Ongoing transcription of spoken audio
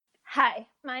Hi,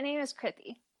 my name is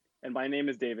Kriti, And my name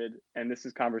is David, and this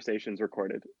is Conversations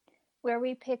Recorded. where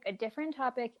we pick a different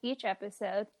topic each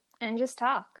episode and just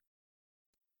talk.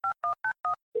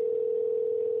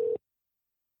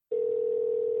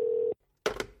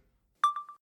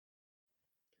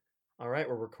 All right,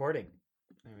 we're recording.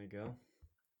 There we go.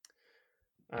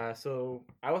 So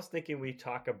I was thinking we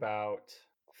talk about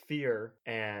fear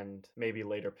and maybe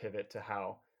later pivot to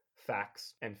how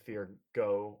facts and fear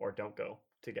go or don't go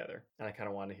together. And I kind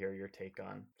of want to hear your take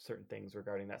on certain things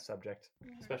regarding that subject,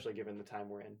 especially given the time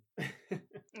we're in.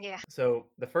 Yeah. So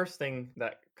the first thing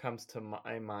that comes to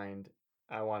my mind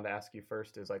I wanted to ask you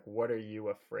first is like, what are you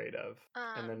afraid of?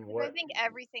 And then I think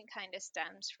everything kind of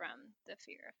stems from the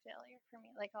fear of failure for me,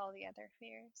 like all the other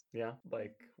fears. Yeah,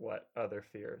 like what other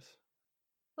fears?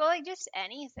 Well, like just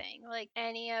anything, like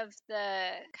any of the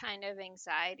kind of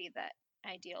anxiety that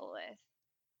I deal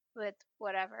with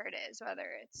whatever it is, whether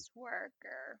it's work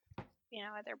or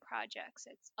other projects.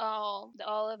 It's all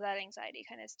of that anxiety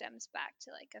kind of stems back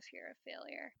to like a fear of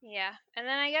failure. Yeah. And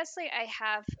then I guess like I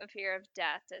have a fear of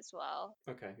death as well.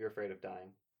 Okay, you're afraid of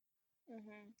dying.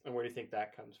 Mhm. And where do you think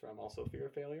that comes from? Also fear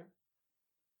of failure?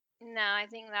 No, I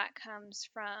think that comes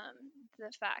from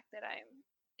the fact that I'm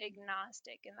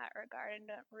agnostic in that regard and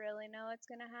don't really know what's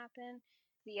going to happen.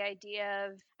 The idea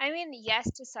of, I mean, yes,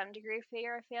 to some degree,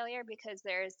 fear of failure, because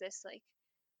there is this like,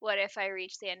 what if I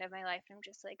reach the end of my life and I'm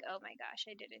just like, oh my gosh,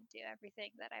 I didn't do everything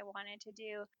that I wanted to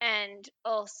do? And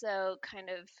also,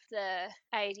 kind of the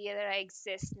idea that I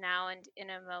exist now and in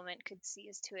a moment could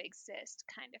cease to exist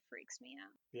kind of freaks me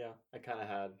out. Yeah, I kind of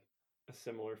had a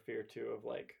similar fear too of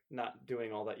like not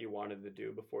doing all that you wanted to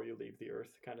do before you leave the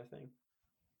earth kind of thing.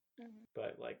 Mhm.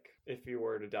 But like if you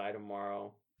were to die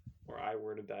tomorrow or I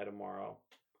were to die tomorrow,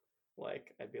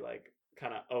 like I'd be like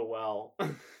kind of oh well,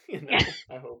 you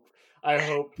know. I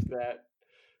hope that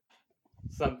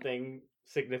something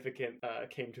significant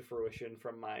came to fruition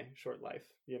from my short life,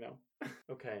 you know.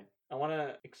 Okay, I want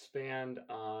to expand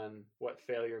on what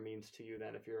failure means to you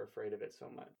then if you're afraid of it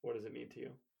so much. What does it mean to you,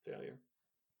 failure?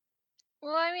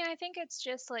 Well, I mean, I think it's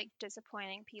just like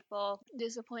disappointing people,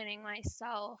 disappointing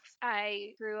myself.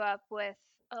 I grew up with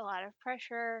a lot of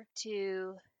pressure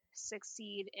to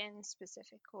succeed in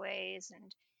specific ways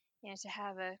and to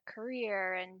have a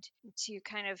career and to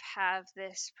kind of have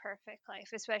this perfect life,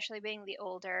 especially being the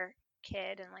older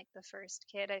kid and like the first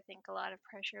kid. I think a lot of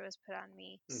pressure was put on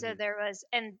me. So there was,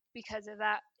 and because of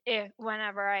that,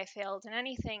 whenever I failed in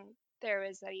anything, there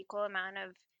was that equal amount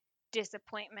of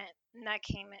disappointment that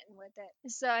came in with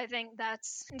it. So I think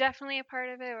that's definitely a part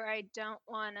of it where I don't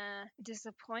want to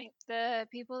disappoint the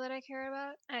people that I care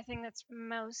about. I think that's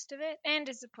most of it, and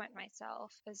disappoint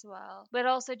myself as well. But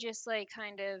also just like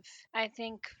kind of, I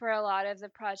think for a lot of the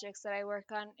projects that I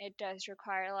work on, it does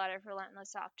require a lot of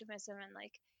relentless optimism and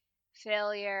like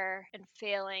failure and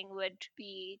failing would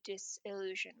be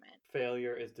disillusionment.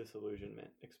 Failure is disillusionment.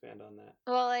 Expand on that.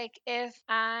 Well, like if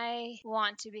I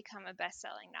want to become a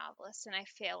best-selling novelist and I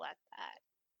fail at that,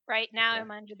 right now Okay.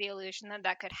 I'm under the illusion that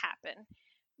that could happen,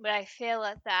 but I fail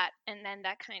at that, and then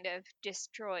that kind of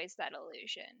destroys that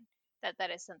illusion that that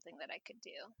is something that I could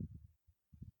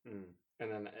do.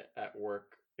 And then at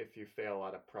work, if you fail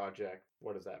at a project,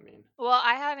 what does that mean? Well,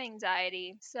 I have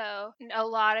anxiety, so a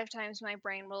lot of times my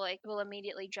brain will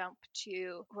immediately jump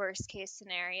to worst case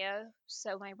scenario.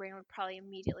 So my brain would probably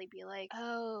immediately be like,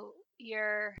 "Oh,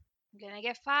 you're gonna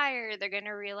get fired. They're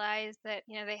gonna realize that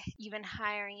they even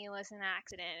hiring you was an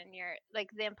accident, and you're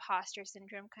like the imposter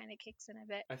syndrome kind of kicks in a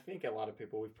bit." I think a lot of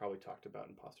people, we've probably talked about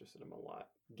imposter syndrome a lot,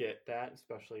 get that,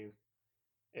 especially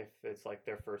if it's like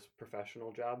their first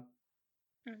professional job.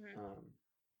 Hmm.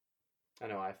 I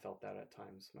know I felt that at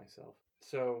times myself.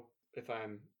 So if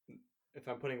I'm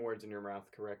putting words in your mouth,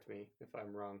 correct me if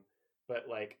I'm wrong. But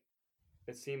like,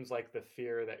 it seems like the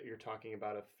fear that you're talking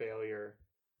about of failure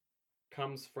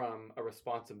comes from a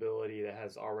responsibility that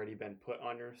has already been put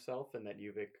on yourself and that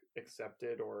you've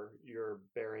accepted or you're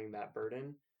bearing that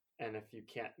burden. And if you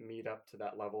can't meet up to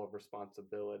that level of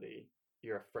responsibility,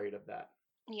 you're afraid of that.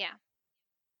 Yeah.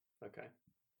 Okay.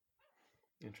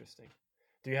 Interesting.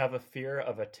 Do you have a fear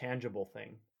of a tangible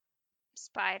thing?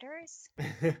 Spiders.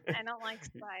 I don't like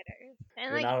spiders.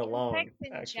 And You're like not alone, insects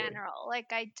in actually. general. Like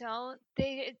I don't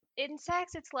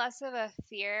insects it's less of a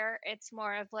fear. It's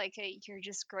more of like a you're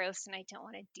just gross and I don't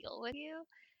want to deal with you.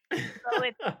 But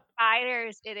with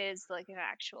spiders it is like an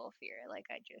actual fear. Like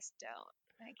I just don't.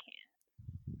 I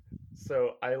can't.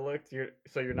 So I looked. You're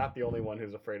not the only one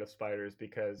who's afraid of spiders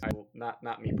because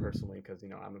not me personally because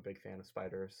I'm a big fan of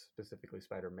spiders, specifically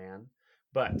Spider-Man.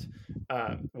 But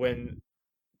when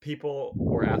people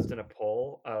were asked in a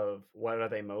poll of what are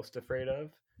they most afraid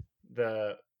of,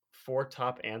 the 4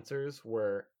 top answers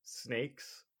were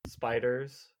snakes,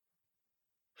 spiders,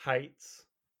 heights,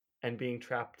 and being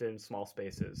trapped in small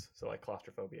spaces. So like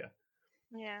claustrophobia.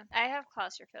 Yeah, I have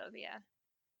claustrophobia.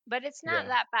 But it's not Yeah.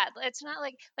 that bad. It's not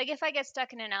like if I get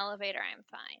stuck in an elevator, I'm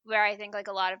fine. Where I think like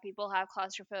a lot of people have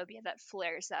claustrophobia that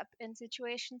flares up in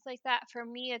situations like that. For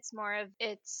me, it's more of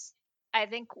I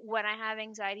think when I have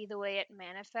anxiety, the way it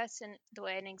manifests and the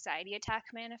way an anxiety attack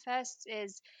manifests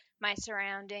is my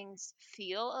surroundings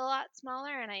feel a lot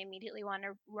smaller and I immediately want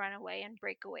to run away and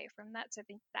break away from that. So I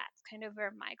think that's kind of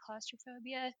where my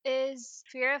claustrophobia is.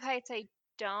 Fear of heights, I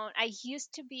don't. I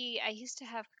used to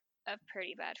have a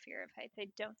pretty bad fear of heights. I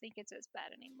don't think it's as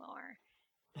bad anymore.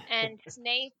 And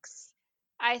snakes,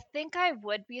 I think I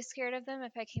would be scared of them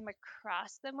if I came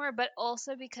across them more, but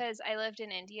also because I lived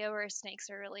in India where snakes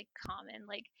are really common.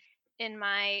 Like in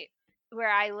where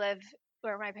I live,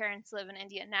 where my parents live in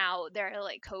India now, there are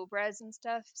like cobras and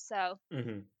stuff. So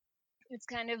Mm-hmm. it's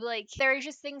kind of like there are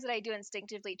just things that I do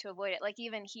instinctively to avoid it. Like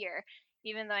even here,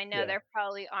 even though I know Yeah. there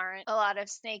probably aren't a lot of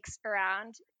snakes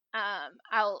around,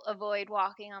 I'll avoid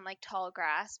walking on like tall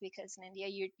grass because in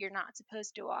India you're not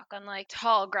supposed to walk on like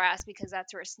tall grass because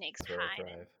that's where snakes That's where hide. they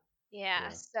thrive. Yeah,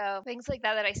 Yeah. so things like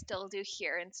that I still do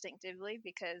here instinctively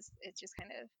because it's just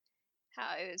kind of how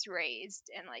I was raised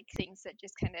and like things that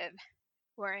just kind of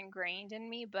were ingrained in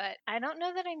me, but I don't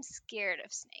know that I'm scared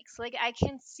of snakes. Like I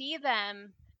can see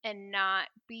them and not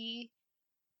be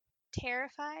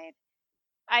terrified.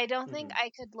 I don't think Mm-hmm. I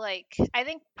could I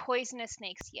think poisonous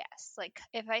snakes, yes. Like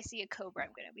if I see a cobra,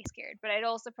 I'm gonna be scared. But I'd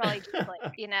also probably just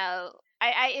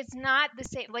I it's not the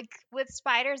same. Like with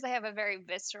spiders, I have a very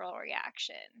visceral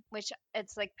reaction, which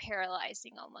it's like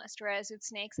paralyzing almost. Whereas with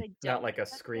snakes, I Not don't like get a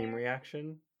that scream paralyzed.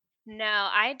 reaction. No,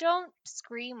 I don't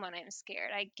scream when I'm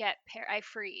scared. I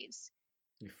freeze.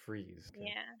 You freeze.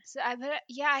 Okay. Yeah.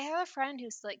 Yeah, I have a friend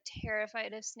who's like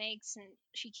terrified of snakes and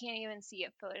she can't even see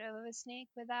a photo of a snake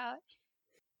without.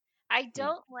 I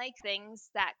don't like things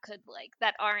that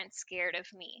aren't scared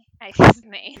of me. I guess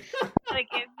me. Like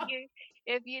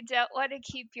if you don't want to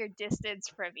keep your distance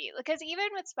from me, because even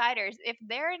with spiders, if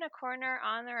they're in a corner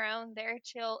on their own, they're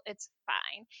chill, it's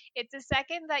fine. It's the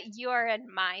second that you are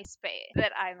in my space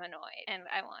that I'm annoyed and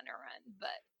I want to run.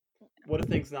 But What if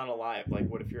things not alive? Like,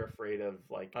 what if you're afraid of,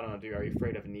 like, I don't know, are you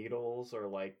afraid of needles or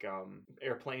like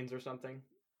airplanes or something?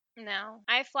 no,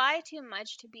 I fly too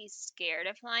much to be scared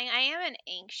of flying. I am an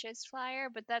anxious flyer,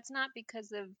 but that's not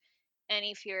because of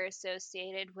any fear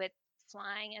associated with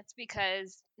flying. It's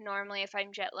because normally, if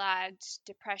I'm jet lagged,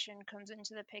 depression comes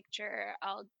into the picture.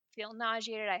 I'll feel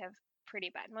nauseated. I have pretty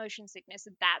bad motion sickness.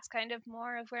 That's kind of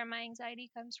more of where my anxiety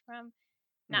comes from,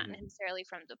 not Mm-hmm. necessarily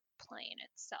from the plane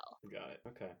itself. Got it.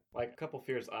 Okay. Like a couple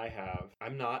fears I have.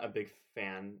 I'm not a big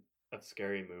fan of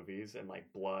scary movies and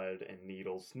like blood and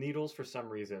needles. Needles for some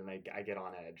reason I get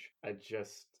on edge.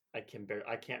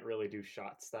 I can't really do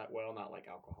shots that well. Not like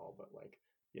alcohol, but like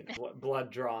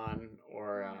blood drawn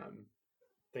or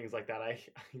things like that. I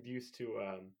used to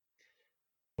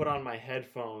put on my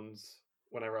headphones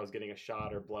whenever I was getting a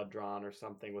shot or blood drawn or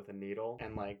something with a needle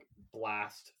and like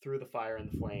blast through the fire and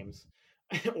the flames.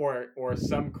 or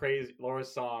some crazy Laura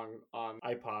song on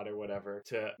iPod or whatever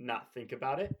to not think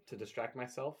about it, to distract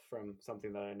myself from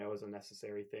something that I know is a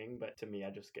necessary thing, but to me I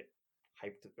just get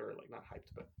hyped, or like not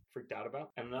hyped but freaked out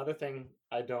about. And another thing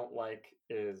I don't like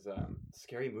is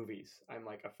scary movies. I'm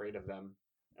like afraid of them.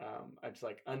 I just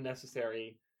like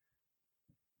unnecessary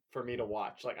for me to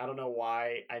watch. Like I don't know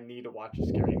why I need to watch a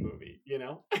scary movie, you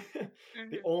know?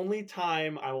 The only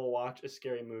time I will watch a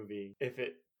scary movie if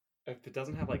it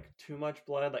doesn't have like too much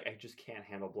blood, like I just can't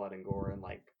handle blood and gore and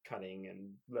like cutting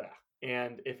and blah.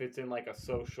 And if it's in like a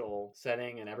social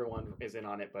setting and everyone is in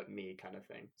on it but me, kind of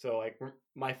thing. So like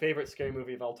my favorite scary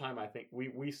movie of all time, I think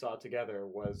we saw together,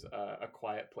 was A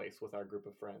Quiet Place with our group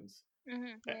of friends.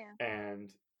 Yeah.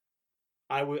 And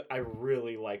I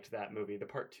really liked that movie. The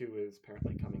part 2 is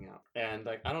apparently coming out, and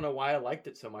like I don't know why I liked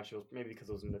it so much. It was maybe because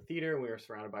it was in the theater and we were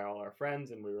surrounded by all our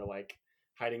friends and we were like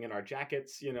hiding in our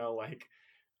jackets, like.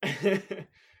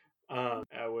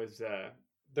 I was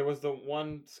there was the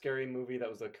one scary movie that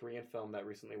was a Korean film that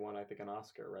recently won, I think, an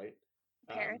Oscar, right?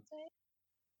 Parasite?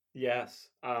 Yes.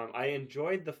 I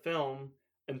enjoyed the film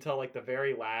until like the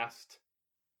very last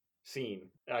scene.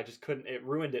 I just couldn't. It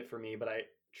ruined it for me. But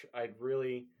I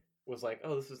really was like,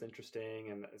 oh, this is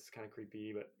interesting and it's kind of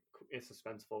creepy, but it's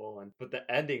suspenseful. But the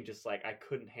ending, just like I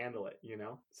couldn't handle it.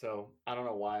 So I don't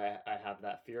know why I have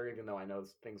that fear, even though I know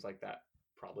things like that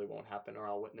probably won't happen or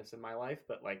I'll witness in my life.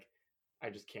 But like, I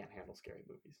just can't handle scary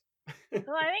movies.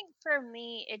 Well, I think for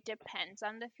me, it depends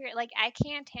on the fear. Like, I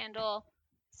can't handle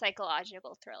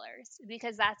psychological thrillers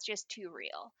because that's just too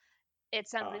real.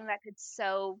 it's something that could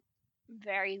so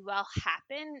very well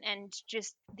happen, and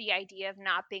just the idea of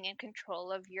not being in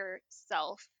control of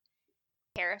yourself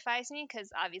terrifies me, because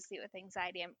obviously with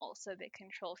anxiety I'm also a big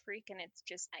control freak, and it's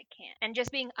just I can't. And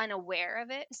just being unaware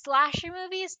of it. Slasher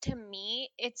movies, to me,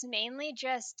 it's mainly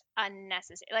just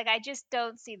unnecessary. Like, I just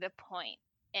don't see the point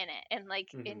in it, and like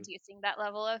inducing that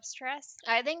level of stress.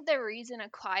 I think the reason A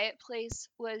Quiet Place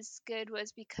was good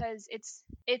was because it's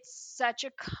such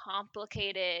a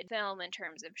complicated film in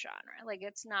terms of genre. Like,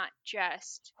 it's not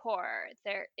just horror.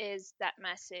 There is that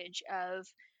message of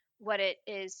what it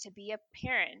is to be a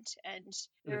parent, and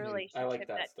the I like relationship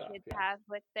that that stuff. kids Yeah. have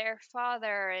with their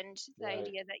father, and the Right.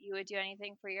 idea that you would do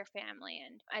anything for your family.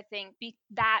 And I think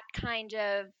that kind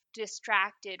of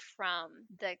distracted from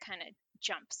the kind of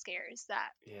jump scares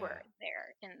that were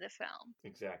there in the film.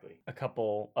 Exactly. A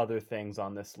couple other things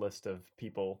on this list of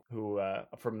people who,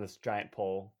 from this giant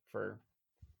poll for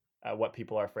what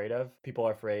people are afraid of. People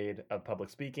are afraid of public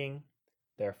speaking.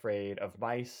 They're afraid of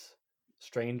mice,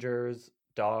 strangers,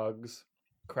 dogs,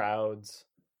 crowds,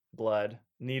 blood,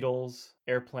 needles,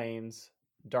 airplanes,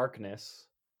 darkness,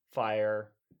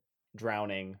 fire,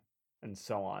 drowning, and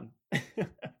so on.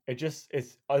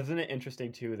 Isn't it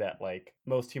interesting too that like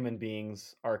most human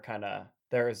beings are kind of,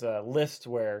 there's a list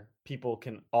where people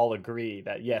can all agree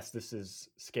that yes, this is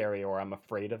scary, or I'm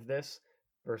afraid of this,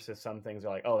 versus some things are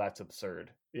like, oh, that's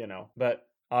absurd, But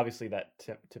obviously that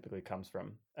typically comes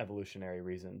from evolutionary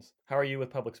reasons. How are you with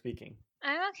public speaking?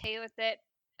 I'm okay with it.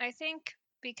 I think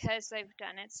because I've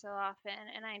done it so often,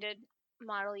 and I did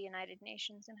Model United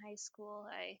Nations in high school,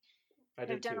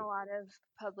 I've done a lot of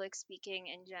public speaking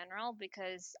in general,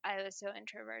 because I was so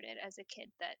introverted as a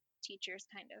kid that teachers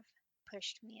kind of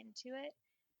pushed me into it.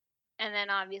 And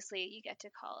then obviously you get to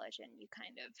college and you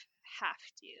kind of have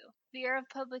to. Fear of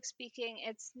public speaking,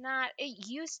 it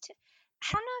used to,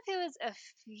 I don't know if it was a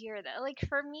fear that, like,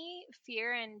 for me,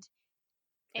 fear and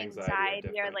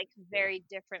anxiety are like very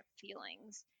different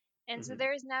feelings. And so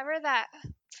there's never that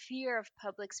fear of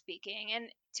public speaking. And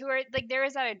toward, like, there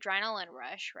was that adrenaline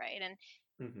rush, right?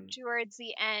 And towards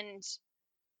the end,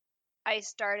 I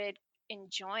started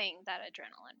enjoying that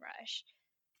adrenaline rush.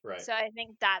 Right. So I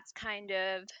think that's kind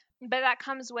of, but that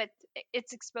comes with,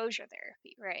 it's exposure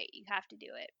therapy, right? You have to do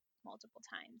it multiple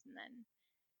times, and then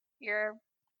you're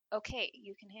okay.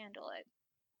 You can handle it.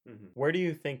 Where do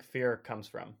you think fear comes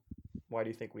from? Why do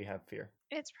you think we have fear?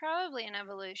 It's probably an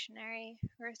evolutionary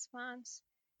response.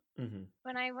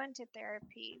 When I went to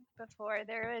therapy before,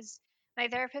 my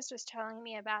therapist was telling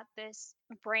me about this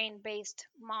brain-based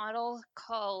model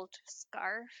called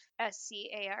SCARF,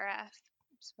 SCARF.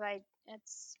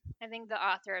 I think the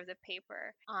author of the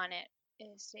paper on it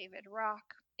is David Rock.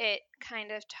 It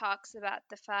kind of talks about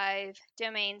the 5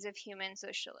 domains of human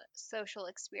social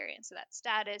experience. So that's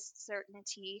status,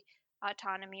 certainty,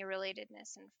 autonomy,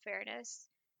 relatedness, and fairness.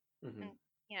 And,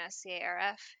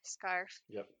 CARF, SCARF.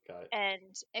 Yep, got it.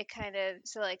 And it kind of,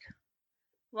 so like,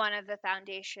 one of the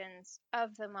foundations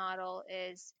of the model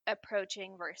is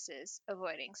approaching versus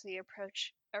avoiding. So you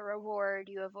approach a reward,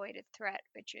 you avoid a threat,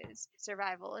 which is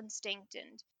survival instinct,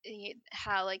 and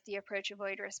how like the approach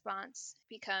avoid response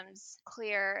becomes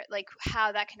clear, like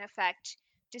how that can affect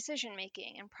decision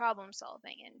making and problem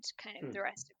solving and kind of the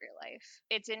rest of your life.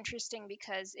 It's interesting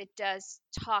because it does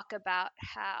talk about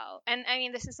how, and I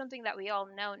mean, this is something that we all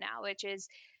know now, which is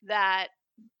that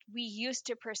we used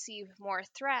to perceive more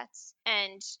threats,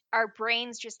 and our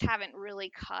brains just haven't really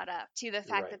caught up to the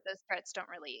fact that those threats don't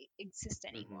really exist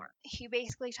anymore. He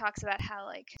basically talks about how,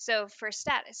 like, so for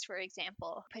status, for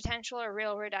example, potential or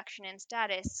real reduction in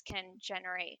status can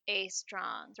generate a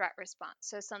strong threat response.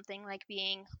 So something like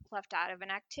being left out of an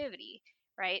activity,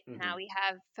 right? Now we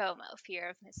have FOMO, fear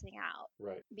of missing out,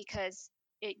 right? Because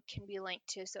it can be linked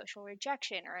to social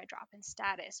rejection or a drop in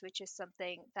status, which is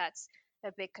something that's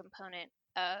a big component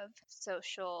of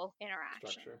social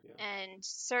interaction. And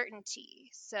certainty.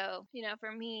 So,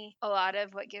 for me, a lot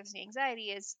of what gives me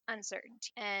anxiety is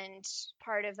uncertainty. And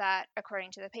part of that,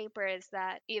 according to the paper, is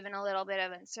that even a little bit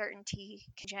of uncertainty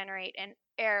can generate an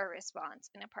error response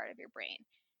in a part of your brain.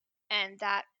 And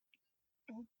that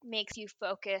makes you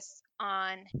focus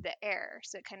on the error.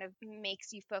 So it kind of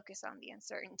makes you focus on the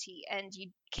uncertainty, and you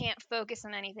can't focus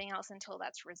on anything else until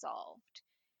that's resolved.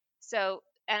 So,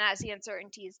 and as the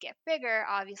uncertainties get bigger,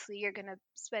 obviously you're going to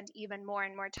spend even more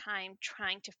and more time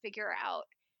trying to figure out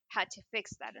how to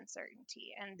fix that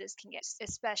uncertainty. And this can get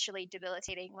especially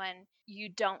debilitating when you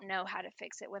don't know how to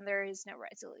fix it, when there is no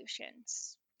resolution.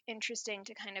 It's interesting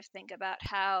to kind of think about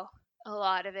how a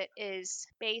lot of it is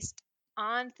based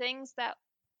on things that,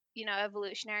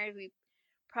 evolutionary, we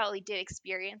probably did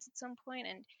experience at some point.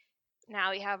 And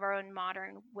now we have our own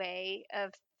modern way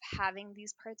of having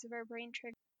these parts of our brain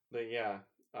trigger. But yeah,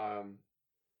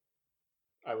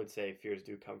 I would say fears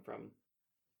do come from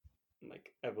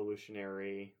like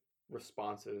evolutionary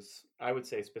responses. I would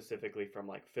say specifically from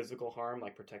like physical harm,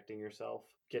 like protecting yourself,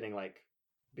 getting like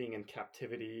being in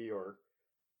captivity or,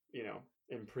 you know,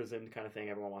 imprisoned kind of thing.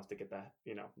 Everyone wants to get that,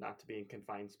 you know, not to be in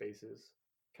confined spaces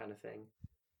kind of thing.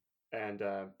 And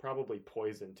probably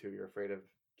poison too. You're afraid of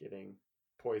getting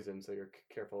poisoned, so you're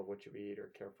careful of what you eat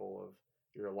or careful of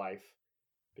your life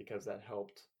because that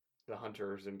helped the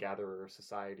hunters and gatherer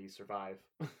society survive.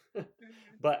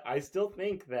 But I still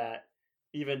think that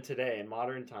even today in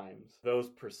modern times, those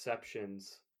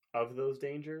perceptions of those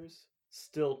dangers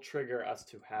still trigger us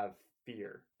to have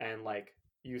fear. And like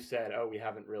you said, oh, we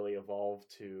haven't really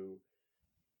evolved to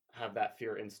have that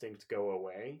fear instinct go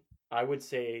away. I would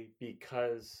say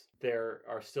because there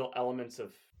are still elements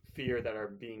of fear that are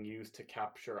being used to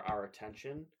capture our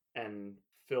attention and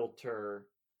filter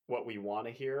what we want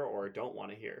to hear or don't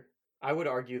want to hear. I would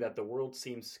argue that the world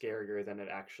seems scarier than it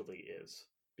actually is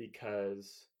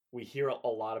because we hear a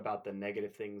lot about the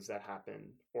negative things that happen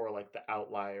or like the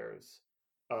outliers.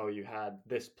 Oh, you had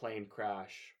this plane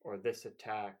crash or this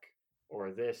attack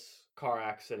or this car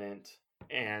accident.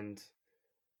 And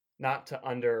not to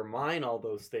undermine all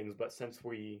those things, but since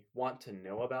we want to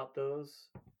know about those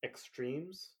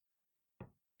extremes,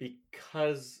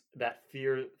 because that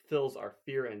fear fills our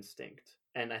fear instinct.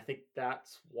 And I think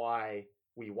that's why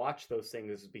we watch those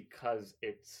things is because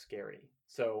it's scary.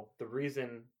 So the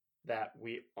reason that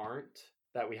we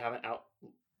haven't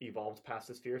evolved past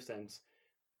this fear sense,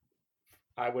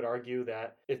 I would argue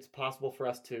that it's possible for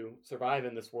us to survive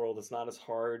in this world. It's not as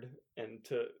hard and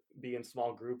to be in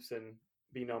small groups and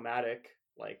be nomadic.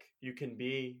 Like you can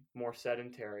be more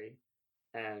sedentary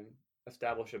and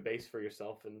establish a base for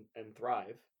yourself and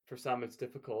thrive. For some it's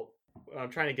difficult. What I'm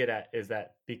trying to get at is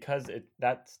that because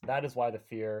that is why the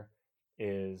fear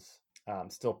is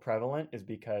still prevalent, is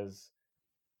because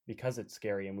it's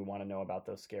scary and we want to know about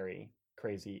those scary,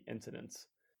 crazy incidents.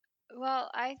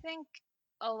 Well, I think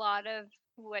a lot of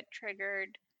what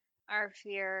triggered our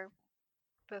fear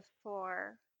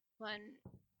before, when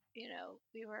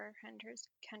we were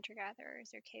hunter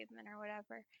gatherers or cavemen or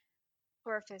whatever,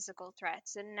 were physical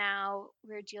threats, and now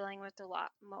we're dealing with a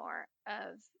lot more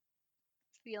of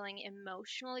feeling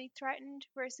emotionally threatened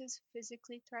versus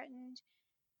physically threatened.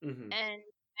 Mm-hmm. And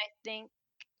I think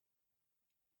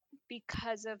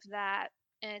because of that,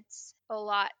 it's a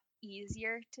lot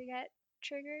easier to get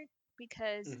triggered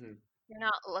because Mm-hmm. you're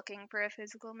not looking for a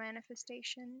physical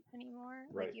manifestation anymore.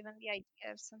 Like, Right. even the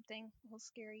idea of something will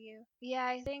scare you. Yeah,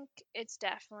 I think it's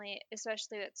definitely,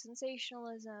 especially with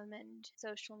sensationalism and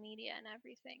social media and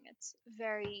everything, it's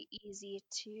very easy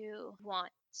to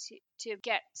want to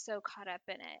get so caught up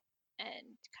in it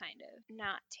and kind of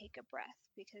not take a breath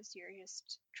because you're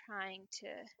just trying to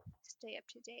stay up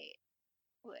to date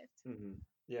with. Mm-hmm.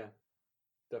 Yeah,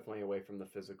 definitely away from the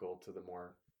physical to the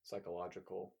more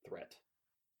psychological threat,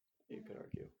 you could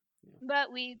argue. Yeah.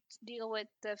 But we deal with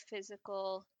the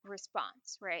physical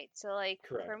response, right? So, like,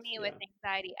 for Correct. me with Yeah.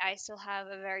 anxiety, I still have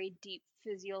a very deep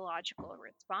physiological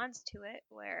response to it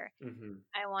where Mm-hmm.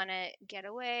 I want to get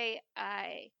away.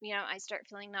 I start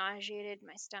feeling nauseated.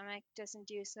 My stomach doesn't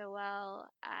do so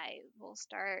well. I will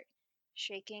start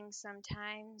shaking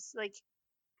sometimes. Like,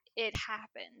 it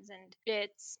happens, and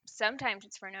sometimes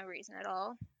it's for no reason at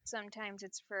all. Sometimes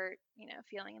it's for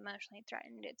feeling emotionally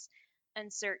threatened. It's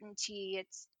uncertainty.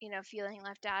 It's feeling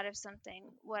left out of something,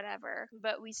 whatever.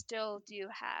 But we still do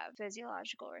have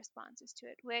physiological responses to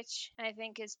it, which I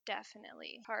think is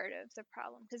definitely part of the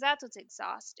problem, because that's what's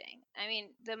exhausting. I mean,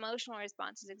 the emotional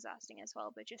response is exhausting as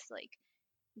well, but just like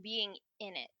being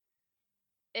in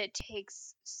it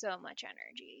takes so much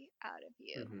energy out of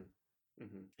you. Mm-hmm.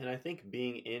 Mm-hmm. And I think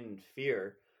being in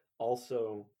fear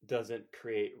also doesn't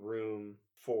create room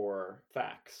for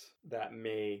facts that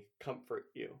may comfort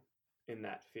you in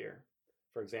that fear.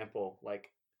 For example,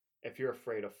 like if you're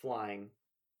afraid of flying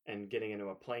and getting into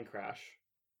a plane crash,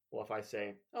 well, if I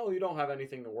say, oh, you don't have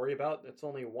anything to worry about, it's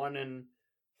only 1 in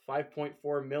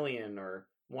 5.4 million or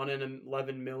 1 in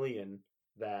 11 million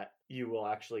that you will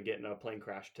actually get in a plane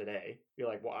crash today. You're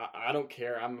like, well, I don't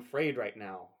care. I'm afraid right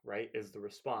now, right? Is the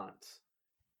response.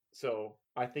 So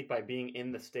I think by being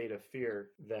in the state of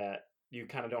fear that you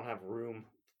kind of don't have room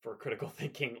for critical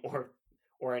thinking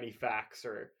or any facts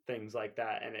or things like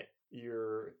that, and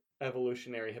your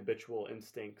evolutionary habitual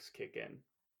instincts kick in,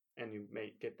 and you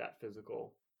may get that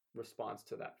physical response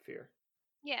to that fear.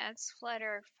 Yeah, it's flight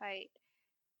or fight.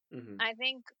 Mm-hmm. I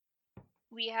think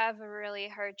we have a really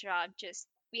hard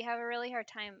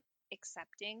time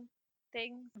accepting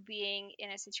things. Being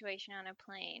in a situation on a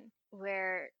plane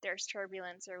where there's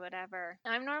turbulence or whatever,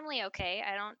 I'm normally okay.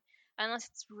 I don't, unless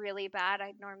it's really bad,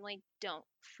 I normally don't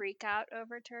freak out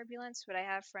over turbulence, but I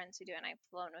have friends who do, and I've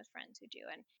flown with friends who do.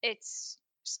 And it's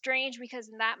strange because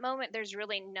in that moment, there's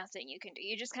really nothing you can do.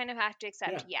 You just kind of have to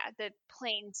accept, Yeah. yeah, the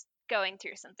plane's going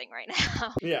through something right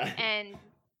now. Yeah. And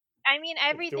I mean, It's doing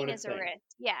everything its is a thing.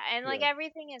 risk. Yeah. And like Yeah.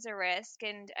 everything is a risk.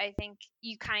 And I think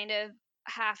you kind of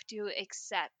have to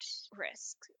accept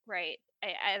risk, right?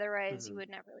 Otherwise, you Mhm. would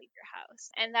never leave your house.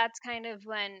 And that's kind of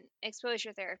when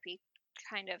exposure therapy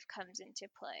kind of comes into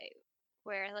play.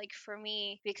 Where, like, for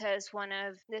me, because one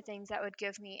of the things that would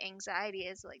give me anxiety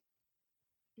is like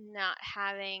not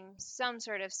having some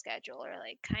sort of schedule or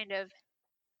like kind of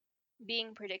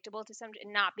being predictable to some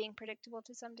not being predictable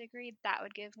to some degree, that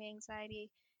would give me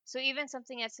anxiety. So even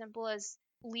something as simple as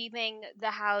leaving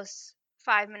the house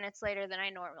 5 minutes later than I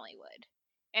normally would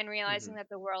and realizing Mhm. that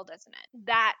the world doesn't end,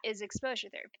 that is exposure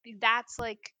therapy. That's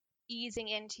like easing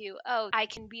into, oh, I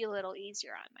can be a little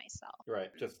easier on myself.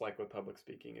 Right. Just like with public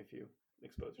speaking, if you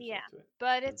expose Yeah. yourself to it.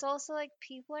 But it's also like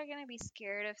people are going to be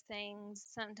scared of things.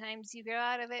 Sometimes you grow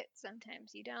out of it,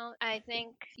 sometimes you don't. I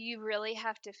think you really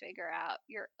have to figure out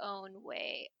your own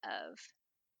way of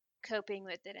coping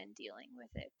with it and dealing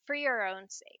with it for your own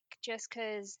sake, just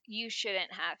because you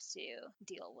shouldn't have to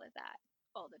deal with that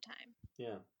all the time.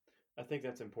 Yeah. I think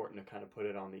that's important to kind of put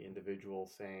it on the individual,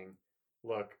 saying,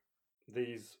 look,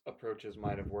 these approaches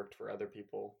might have worked for other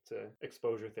people, to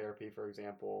exposure therapy, for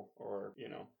example, or,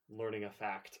 learning a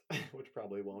fact, which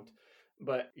probably won't.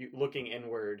 But looking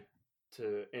inward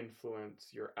to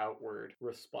influence your outward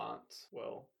response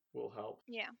will help.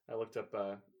 Yeah. I looked up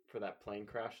for that plane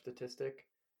crash statistic.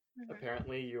 Hmm.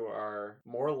 Apparently, you are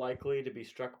more likely to be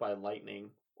struck by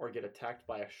lightning or get attacked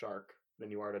by a shark than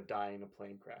you are to die in a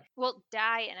plane crash. Well,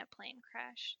 die in a plane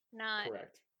crash, not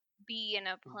Correct. be in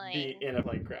a Be plane. in a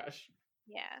plane crash.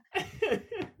 Yeah.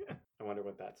 I wonder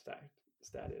what that stat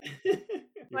is.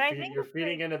 But I think You're it's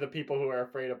feeding like, into the people who are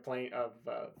afraid of flying.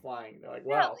 They're like,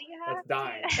 no, wow, you that's have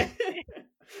dying.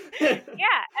 to. Yeah,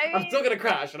 I I'm mean, still gonna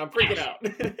crash and I'm freaking out.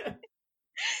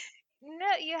 no,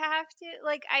 you have to,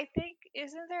 like, I think,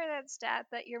 isn't there that stat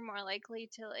that you're more likely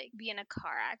to like be in a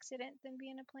car accident than be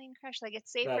in a plane crash? Like,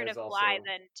 it's That safer to is fly also,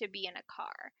 than to be in a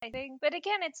car, I think. But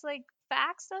again, it's like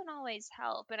facts don't always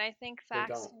help, and I think they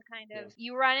facts don't. can kind Yeah. of,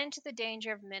 you run into the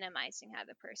danger of minimizing how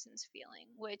the person's feeling,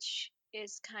 which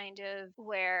is kind of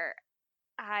where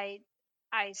I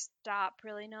I stop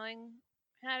really knowing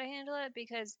how to handle it,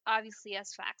 because obviously,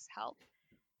 yes, facts help.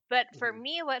 But for Hmm.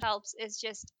 me, what helps is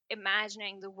just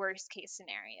imagining the worst case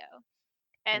scenario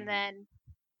and Hmm. then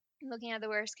looking at the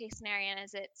worst case scenario, and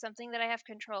is it something that I have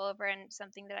control over and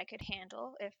something that I could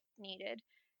handle if needed?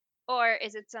 Or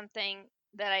is it something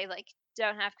that I like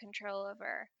don't have control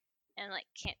over and like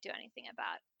can't do anything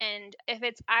about? And if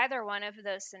it's either one of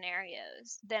those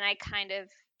scenarios, then I kind of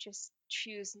just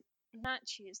choose not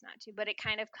to, but it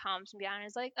kind of calms me down.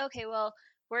 It's like, okay, well,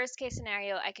 worst case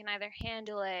scenario, I can either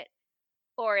handle it,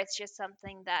 or it's just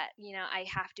something that, I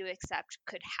have to accept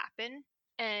could happen.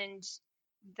 And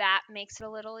that makes it a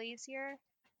little easier.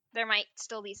 There might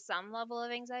still be some level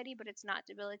of anxiety, but it's not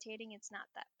debilitating. It's not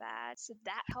that bad. So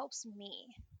that helps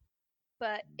me.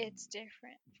 But it's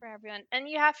different for everyone. And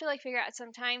you have to like figure out,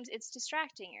 sometimes it's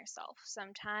distracting yourself.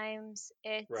 Sometimes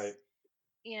Right.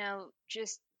 it's,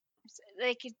 just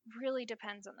like it really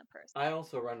depends on the person. I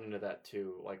also run into that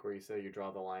too, like where you say you draw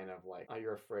the line of like, oh,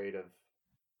 you're afraid of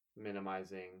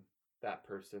minimizing that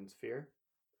person's fear.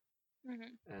 Hmm.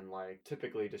 And like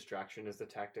typically distraction is the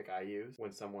tactic I use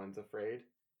when someone's afraid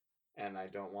and I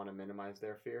don't want to minimize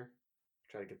their fear.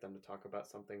 Try to get them to talk about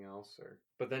something else,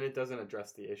 but then it doesn't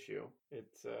address the issue.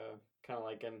 It's kind of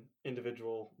like an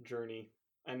individual journey.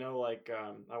 I know, like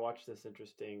I watched this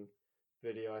interesting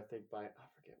video, I think by, I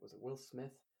forget, was it Will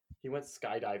Smith? He went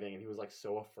skydiving and he was like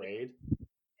so afraid,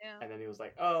 Yeah. and then he was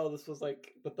like, oh, this was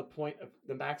like, but the point of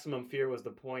the maximum fear was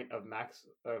the point of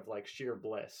like sheer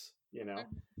bliss, Mhm.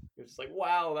 It was like,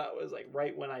 wow, that was like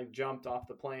right when I jumped off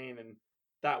the plane, and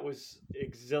that was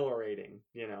exhilarating,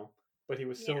 but he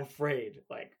was so Yeah. afraid,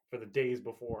 like for the days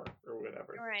before or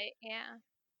whatever. Right. Yeah.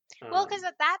 Well, because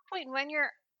at that point, when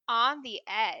you're on the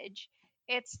edge,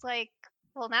 it's like,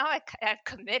 well, now I've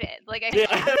committed. Like, I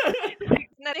Yeah. have, there's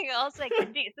nothing else I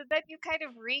can do. So then you kind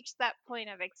of reach that point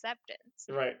of acceptance.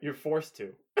 Right, you're forced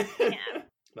to. Yeah.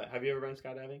 But have you ever been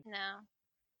skydiving? No.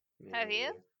 Yeah, Have me you?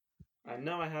 neither. I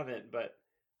know I haven't, but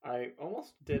I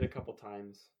almost did a couple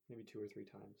times, maybe 2 or 3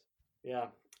 times. Yeah.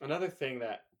 Another thing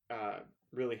that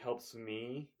really helps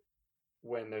me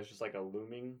when there's just like a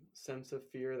looming sense of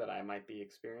fear that I might be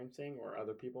experiencing or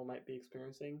other people might be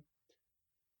experiencing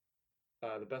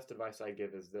the best advice I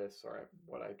give is this, or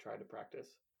what I try to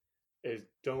practice, is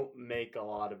don't make a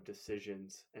lot of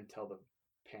decisions until the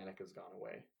panic has gone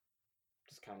away.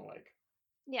 Just kind of like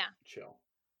Yeah. chill,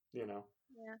 you know?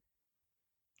 Yeah.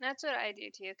 That's what I do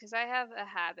too, because I have a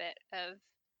habit of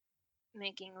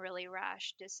making really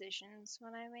rash decisions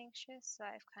when I'm anxious. So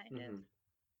I've kind of Mm-hmm.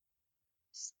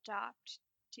 stopped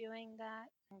doing that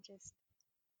and just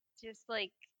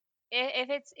like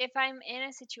if I'm in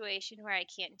a situation where I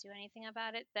can't do anything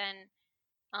about it, then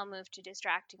I'll move to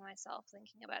distracting myself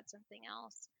thinking about something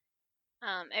else.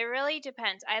 It really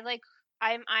depends.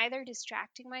 I'm either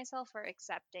distracting myself or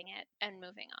accepting it and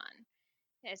moving on.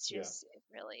 Yeah. It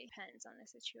really depends on the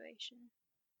situation.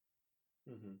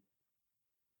 Mm-hmm.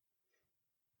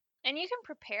 And you can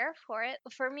prepare for it.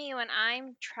 For me, when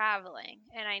I'm traveling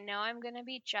and I know I'm going to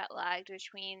be jet lagged,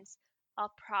 which means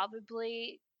I'll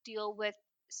probably deal with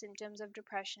symptoms of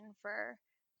depression for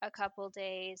a couple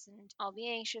days and I'll be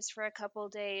anxious for a couple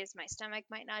days. My stomach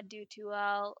might not do too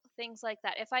well, things like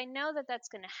that. If I know that that's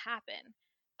going to happen,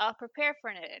 I'll prepare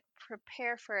for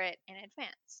it in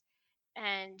advance.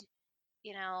 And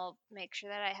make sure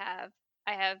that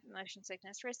I have motion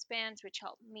sickness wristbands, which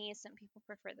help me. Some people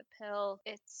prefer the pill.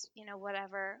 It's,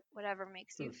 whatever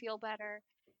makes you Hmm. feel better.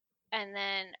 And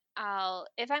then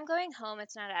if I'm going home,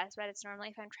 it's not as bad. It's normally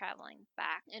if I'm traveling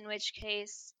back, in which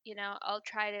case, I'll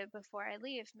try to, before I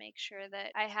leave, make sure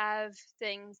that I have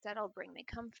things that'll bring me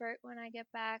comfort when I get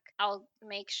back. I'll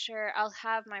make sure I'll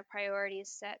have my priorities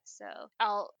set. So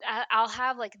I'll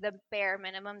have like the bare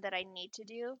minimum that I need to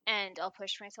do, and I'll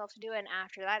push myself to do it. And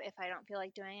after that, if I don't feel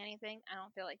like doing anything, I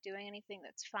don't feel like doing anything.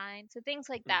 That's fine. So things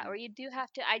like that, Mm-hmm. where you do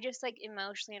have to, I just like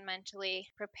emotionally and mentally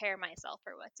prepare myself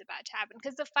for what's about to happen,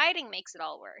 because the fighting makes it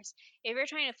all worse. If you're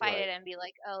trying to fight Right. it and be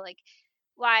like, oh, like,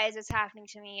 why is this happening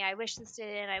to me? I wish this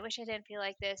didn't. I wish I didn't feel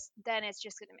like this. Then it's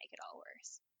just going to make it all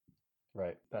worse.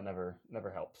 Right. That never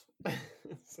helps.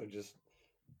 So just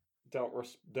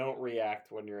don't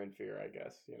react when you're in fear, I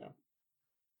guess, you know.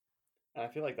 And I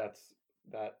feel like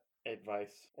that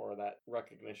advice, or that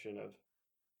recognition of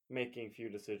making few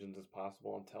decisions as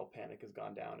possible until panic has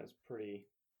gone down, is pretty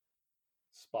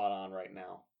spot on right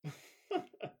now.